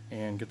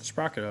and get the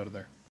sprocket out of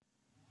there.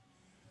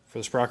 For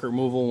the sprocket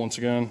removal, once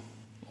again,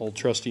 old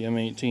trusty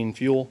M18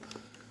 fuel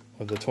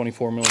with the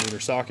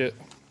 24mm socket,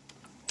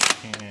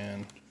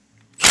 and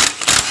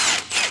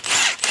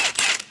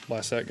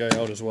blast that guy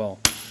out as well.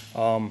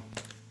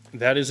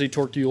 That is a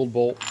torque-fueled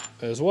bolt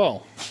as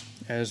well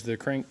as the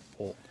crank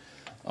bolt.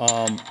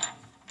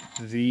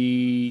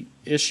 The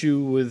issue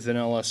with an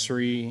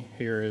LS3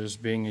 here is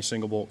being a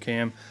single bolt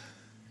cam.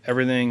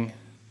 Everything,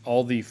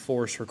 all the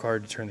force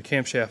required to turn the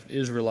camshaft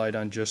is relied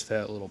on just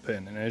that little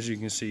pin. And as you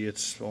can see,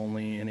 it's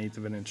only 1/8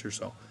 of an inch or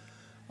so.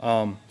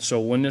 So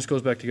when this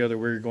goes back together,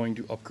 we're going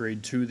to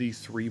upgrade to the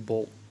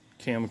 3-bolt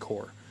cam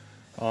core.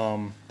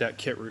 That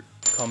kit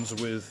comes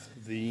with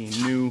the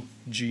new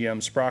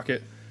GM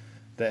sprocket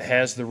that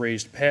has the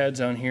raised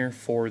pads on here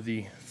for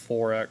the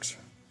 4X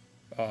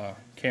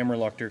cam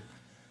reluctor,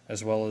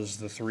 as well as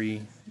the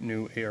 3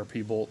 new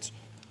ARP bolts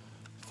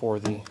for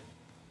the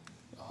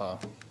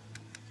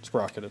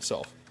sprocket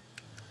itself.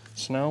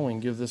 So now we can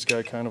give this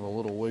guy kind of a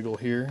little wiggle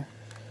here,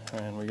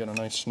 and we get a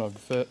nice snug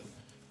fit.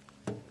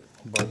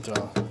 But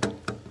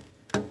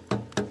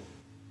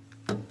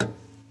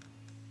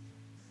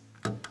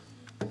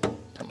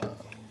come on.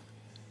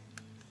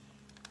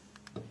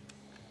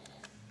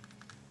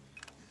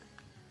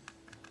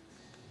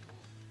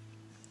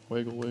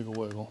 Wiggle, wiggle,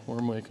 wiggle.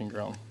 We're making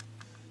ground.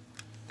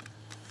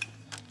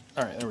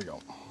 Alright, there we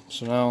go.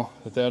 So now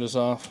that that is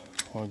off,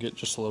 I'll get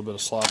just a little bit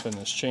of slop in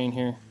this chain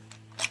here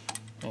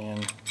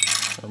and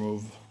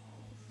remove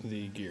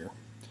the gear.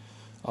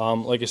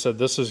 Like I said,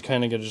 this is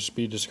kind of going to just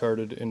be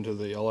discarded into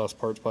the LS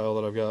parts pile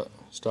that I've got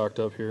stocked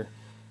up here,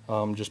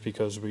 just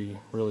because we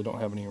really don't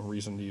have any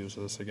reason to use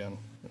this again.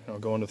 You know,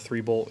 going to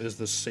 3-bolt is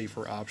the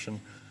safer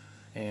option,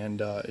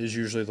 and is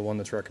usually the one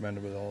that's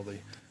recommended with all the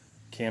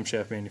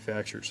camshaft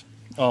manufacturers.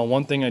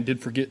 One thing I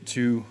did forget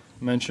to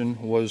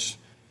mention was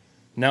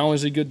now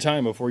is a good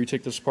time before you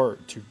take this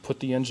apart to put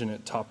the engine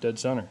at top dead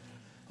center.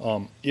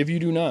 If you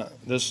do not,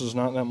 this is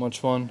not that much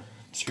fun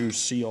to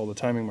see all the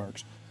timing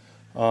marks.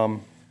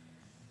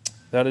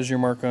 That is your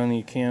mark on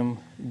the cam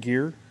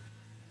gear,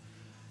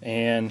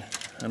 and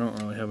I don't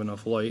really have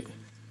enough light,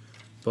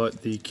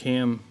 but the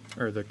cam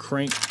or the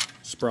crank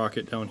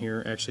sprocket down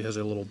here actually has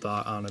a little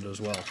dot on it as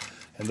well,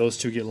 and those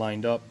two get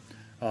lined up.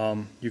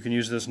 You can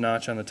use this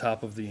notch on the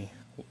top of the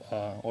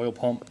oil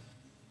pump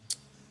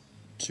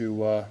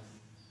to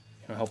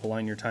help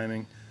align your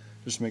timing.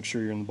 Just make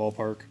sure you're in the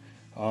ballpark.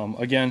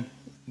 Again,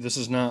 this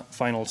is not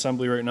final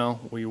assembly right now.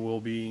 We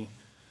will be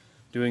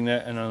doing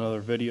that in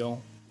another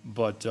video,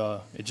 but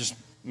it just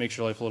makes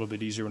your life a little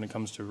bit easier when it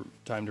comes to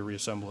time to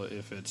reassemble it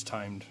if it's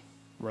timed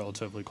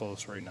relatively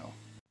close right now.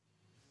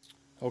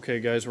 Okay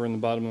guys, we're in the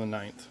bottom of the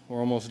 9th. We're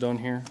almost done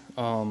here.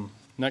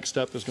 Next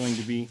step is going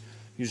to be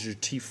use your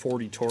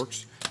T40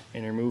 Torx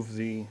and remove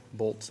the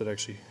bolts that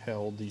actually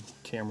held the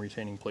cam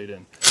retaining plate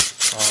in.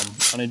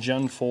 On a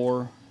Gen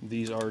 4,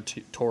 these are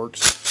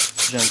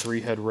Torx. Gen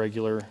 3 had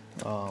regular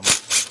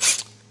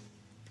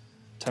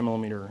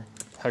 10mm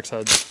hex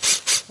heads.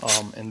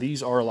 And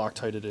these are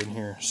Loctited in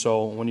here,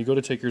 so when you go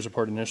to take yours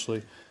apart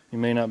initially, you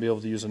may not be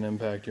able to use an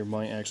impact. You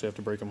might actually have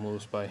to break them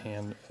loose by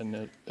hand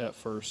at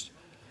first.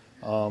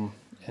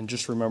 And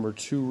just remember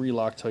to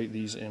re-Loctite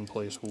these in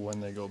place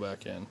when they go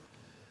back in.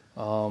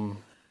 When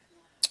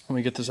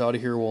we get this out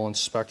of here, we'll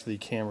inspect the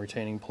cam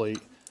retaining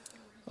plate.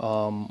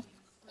 A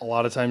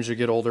lot of times you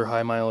get older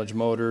high mileage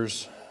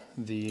motors,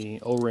 the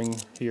O-ring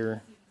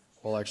here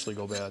will actually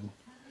go bad.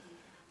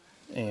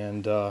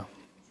 And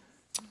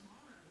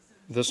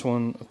this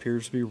one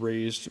appears to be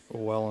raised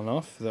well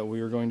enough that we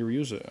are going to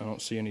reuse it. I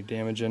don't see any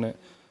damage in it.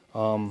 A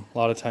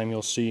lot of time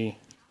you'll see,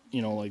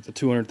 like the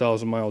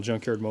 200,000 mile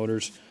junkyard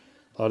motors,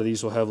 a lot of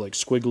these will have like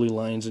squiggly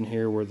lines in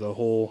here where the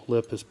whole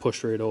lip is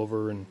pushed right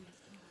over, and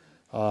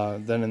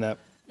then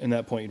in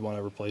that point you'd want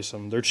to replace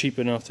them. They're cheap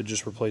enough to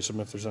just replace them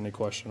if there's any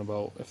question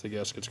about if the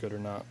gasket's good or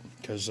not,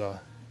 because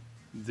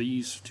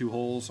these two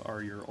holes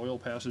are your oil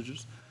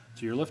passages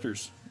to your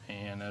lifters,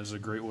 and that is a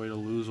great way to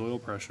lose oil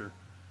pressure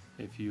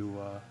if you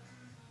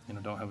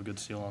don't have a good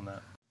seal on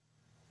that.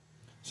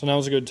 So now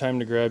is a good time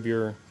to grab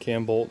your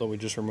cam bolt that we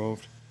just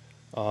removed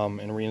and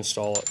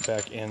reinstall it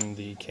back in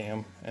the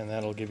cam, and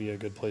that'll give you a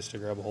good place to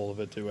grab a hold of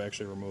it to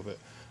actually remove it.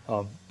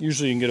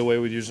 Usually you can get away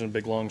with using a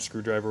big long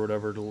screwdriver or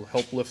whatever to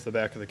help lift the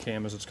back of the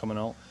cam as it's coming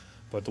out,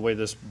 but the way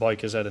this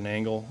bike is at an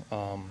angle,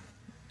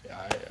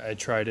 I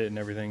tried it and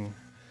everything,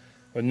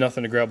 with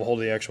nothing to grab a hold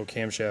of the actual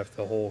camshaft.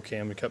 The whole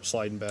cam kept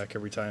sliding back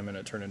every time, and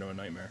it turned into a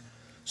nightmare.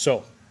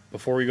 So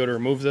before we go to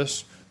remove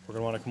this, we're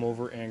going to want to come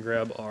over and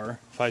grab our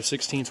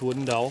 5/16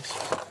 wooden dowels,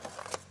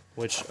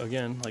 which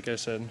again, like I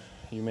said,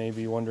 you may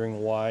be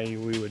wondering why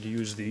we would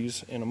use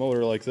these in a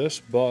motor like this,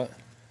 but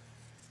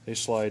they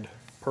slide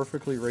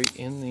perfectly right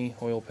in the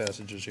oil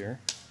passages here,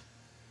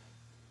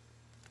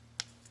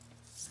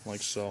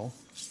 like so.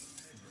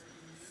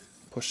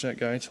 Push that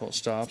guy till it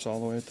stops all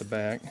the way at the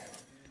back.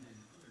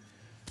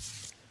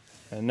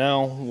 And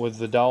now with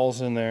the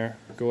dowels in there,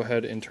 go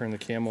ahead and turn the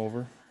cam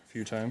over a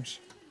few times.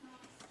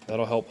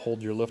 That'll help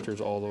hold your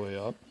lifters all the way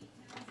up.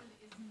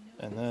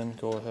 And then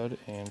go ahead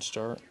and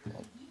start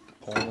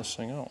pulling this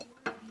thing out.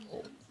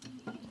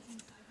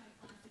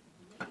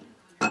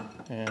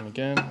 And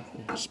again,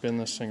 you spin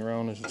this thing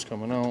around as it's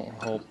coming out,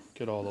 help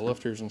get all the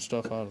lifters and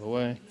stuff out of the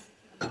way.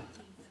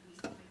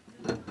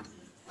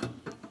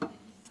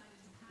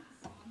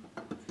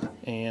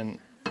 And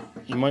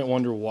you might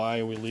wonder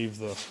why we leave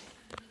the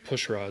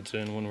push rods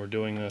in when we're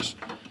doing this.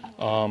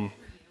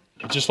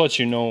 It just lets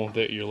you know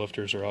that your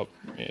lifters are up.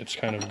 It's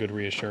kind of good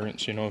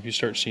reassurance. If you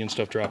start seeing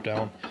stuff drop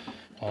down,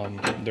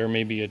 there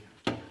may be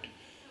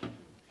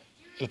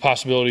the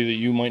possibility that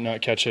you might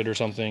not catch it or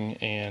something,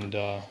 and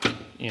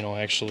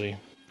actually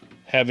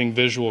having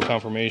visual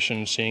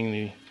confirmation, seeing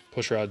the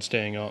push rod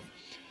staying up,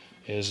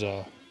 is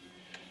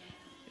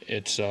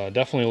it's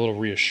definitely a little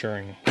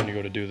reassuring when you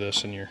go to do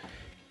this and you're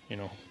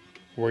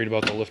worried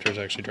about the lifters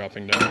actually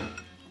dropping down.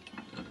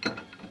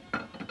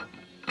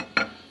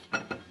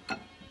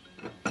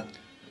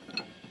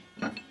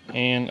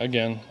 And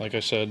again, like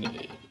I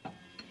said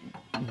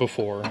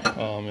before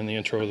in the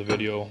intro of the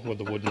video with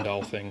the wooden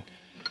dowel thing,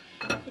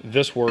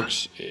 this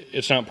works.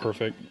 It's not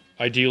perfect.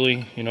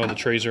 Ideally, the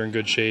trays are in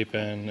good shape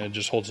and it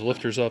just holds the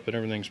lifters up and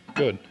everything's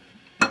good.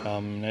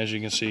 As you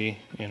can see,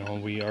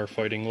 we are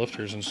fighting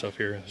lifters and stuff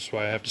here. That's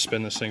why I have to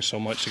spin this thing so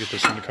much to get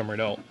this thing to come right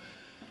out.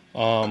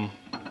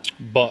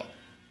 But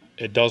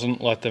it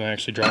doesn't let them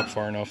actually drop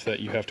far enough that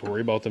you have to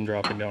worry about them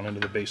dropping down into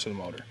the base of the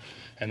motor.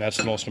 And that's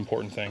the most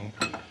important thing.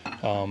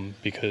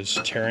 Because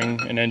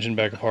tearing an engine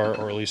back apart,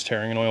 or at least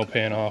tearing an oil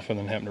pan off and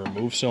then having to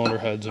remove cylinder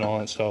heads and all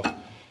that stuff,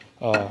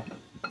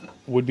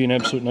 would be an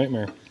absolute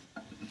nightmare.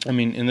 I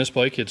mean, in this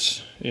bike,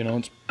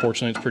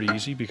 fortunately it's pretty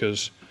easy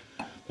because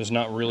there's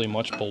not really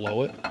much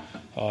below it,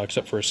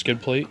 except for a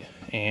skid plate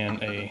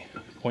and a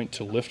point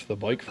to lift the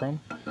bike from.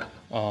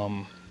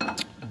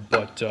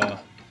 But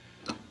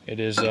it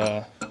is,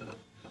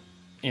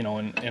 in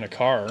a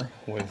car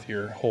with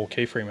your whole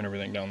K-frame and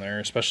everything down there,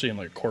 especially in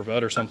like a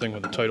Corvette or something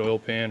with a tight oil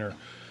pan, or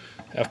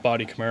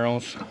F-body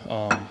Camaros.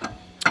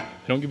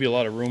 They don't give you a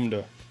lot of room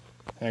to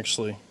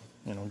actually,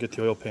 get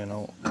the oil pan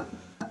out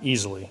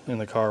easily in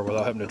the car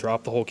without having to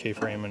drop the whole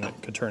K-frame, and it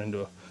could turn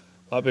into a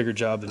lot bigger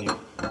job than you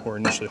were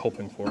initially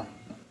hoping for.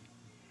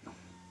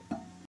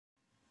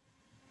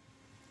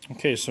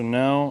 Okay, so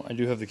now I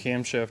do have the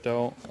camshaft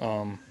out.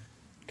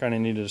 Kind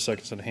of needed a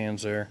second set of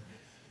hands there,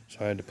 so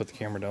I had to put the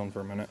camera down for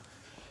a minute.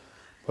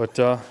 But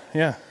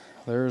yeah,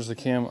 there's the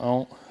cam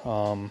out.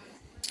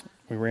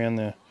 We ran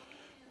the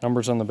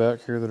numbers on the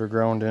back here that are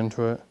ground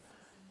into it,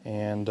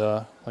 and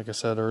like I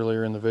said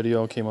earlier in the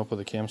video, came up with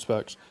the cam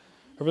specs.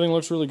 Everything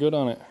looks really good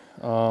on it,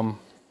 and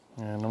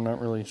I'm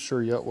not really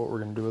sure yet what we're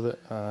going to do with it.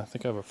 I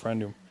think I have a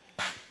friend who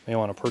may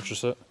want to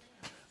purchase it,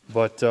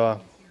 but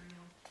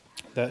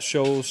that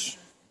shows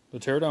the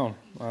teardown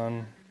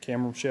on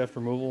camshaft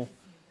removal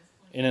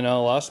in an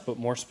LS, but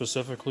more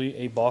specifically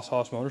a Boss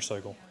Hoss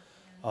motorcycle.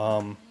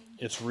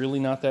 It's really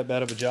not that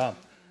bad of a job.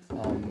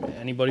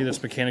 Anybody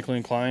that's mechanically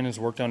inclined, has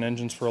worked on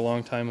engines for a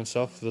long time and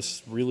stuff,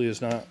 this really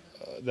is not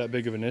that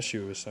big of an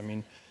issue. I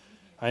mean,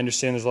 I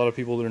understand there's a lot of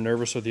people that are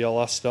nervous with the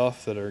LS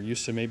stuff, that are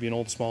used to maybe an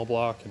old small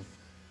block and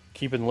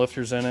keeping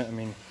lifters in it. I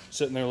mean,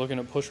 sitting there looking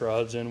at push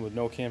rods in with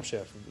no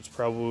camshaft, it's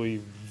probably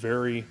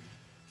very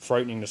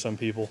frightening to some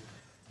people,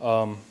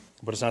 but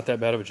it's not that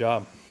bad of a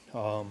job.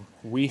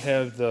 We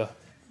have the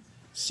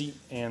seat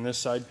and this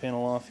side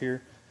panel off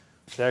here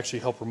to actually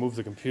help remove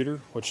the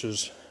computer, which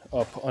is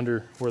up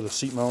under where the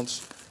seat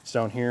mounts. It's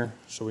down here,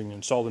 so we can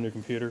install the new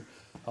computer.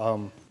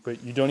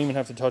 But you don't even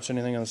have to touch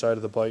anything on the side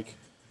of the bike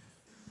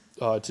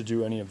to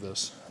do any of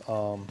this.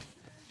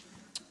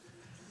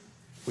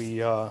 We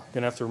gonna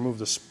have to remove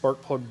the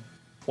spark plug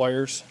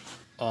wires.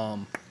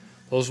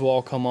 Those will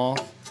all come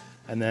off,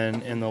 and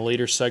then in the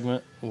later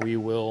segment we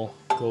will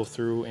go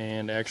through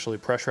and actually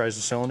pressurize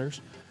the cylinders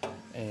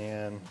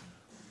and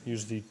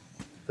use the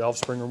valve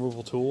spring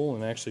removal tool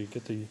and actually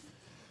get the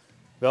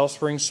valve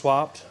springs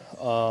swapped.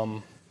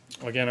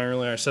 Again,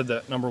 earlier I said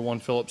that number 1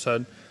 Phillips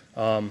head.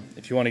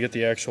 If you want to get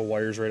the actual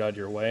wires right out of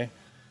your way,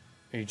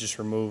 you just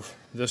remove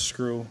this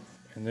screw,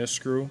 and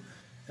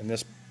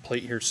this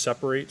plate here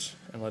separates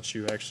and lets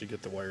you actually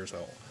get the wires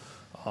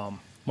out.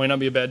 Might not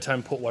be a bad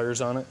time to put wires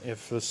on it.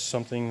 If this is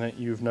something that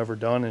you've never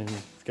done and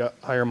you've got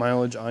higher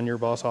mileage on your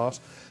Boss Hoss,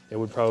 it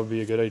would probably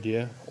be a good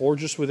idea, or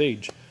just with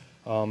age.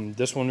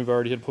 This one we've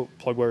already had to put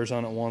plug wires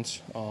on it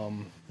once.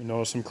 We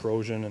noticed some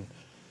corrosion and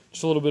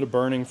just a little bit of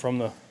burning from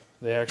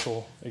the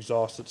actual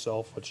exhaust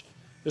itself, which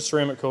is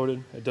ceramic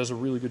coated. It does a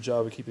really good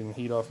job of keeping the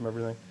heat off from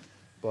everything,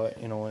 but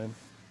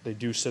they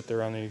do sit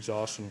there on the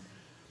exhaust, and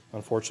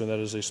unfortunately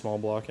that is a small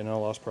block and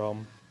LS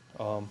problem.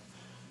 But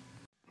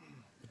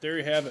there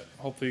you have it.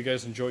 Hopefully you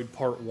guys enjoyed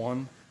part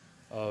 1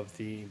 of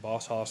the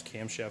Boss Hoss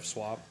camshaft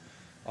swap.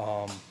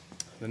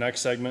 The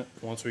next segment,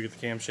 once we get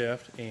the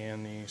camshaft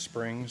and the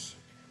springs,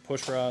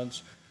 push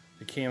rods,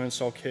 the cam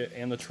install kit,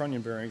 and the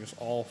trunnion bearings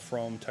all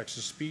from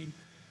Texas Speed,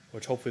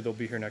 which hopefully they'll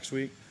be here next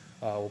week.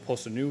 We'll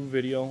post a new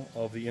video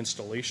of the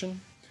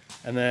installation,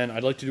 and then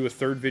I'd like to do a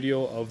third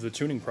video of the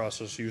tuning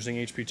process using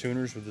HP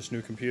tuners with this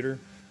new computer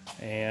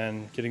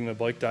and getting the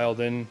bike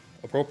dialed in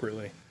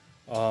appropriately.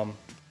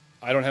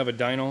 I don't have a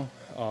dyno.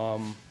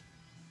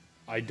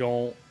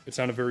 It's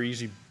not a very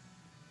easy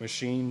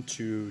machine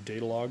to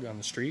data log on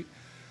the street,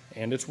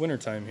 and it's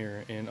wintertime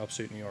here in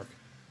upstate New York.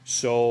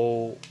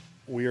 So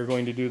we are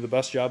going to do the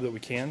best job that we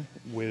can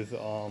with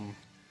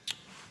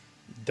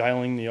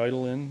dialing the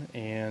idle in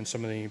and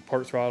some of the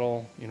part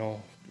throttle,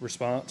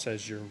 response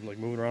as you're like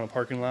moving around a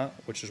parking lot,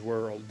 which is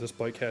where this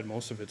bike had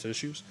most of its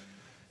issues.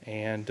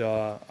 And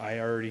I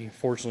already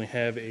fortunately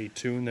have a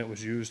tune that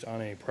was used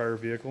on a prior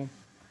vehicle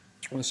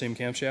on the same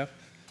camshaft.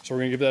 So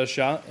we're gonna give that a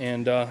shot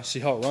and see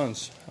how it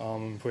runs.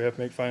 If we have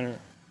to make finer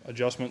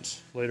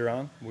adjustments later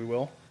on, we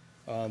will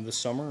this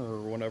summer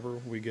or whenever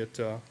we get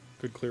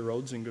good clear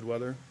roads and good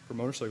weather for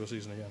motorcycle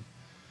season again.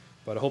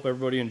 But I hope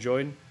everybody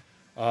enjoyed.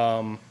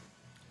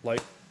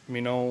 Let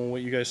me know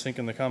what you guys think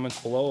in the comments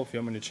below if you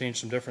want me to change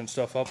some different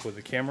stuff up with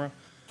the camera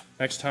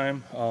next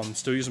time.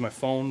 Still using my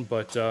phone,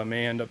 but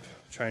may end up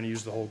trying to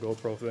use the whole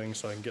GoPro thing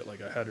so I can get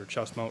like a head or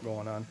chest mount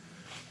going on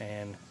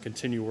and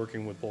continue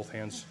working with both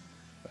hands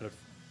at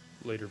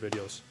later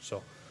videos.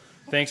 So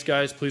thanks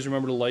guys, please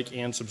remember to like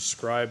and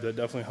subscribe. That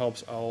definitely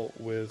helps out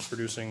with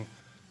producing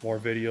more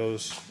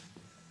videos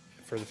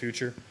for the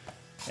future,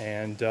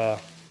 and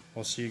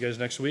we'll see you guys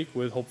next week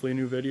with hopefully a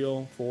new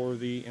video for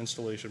the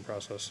installation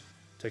process.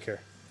 Take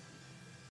care.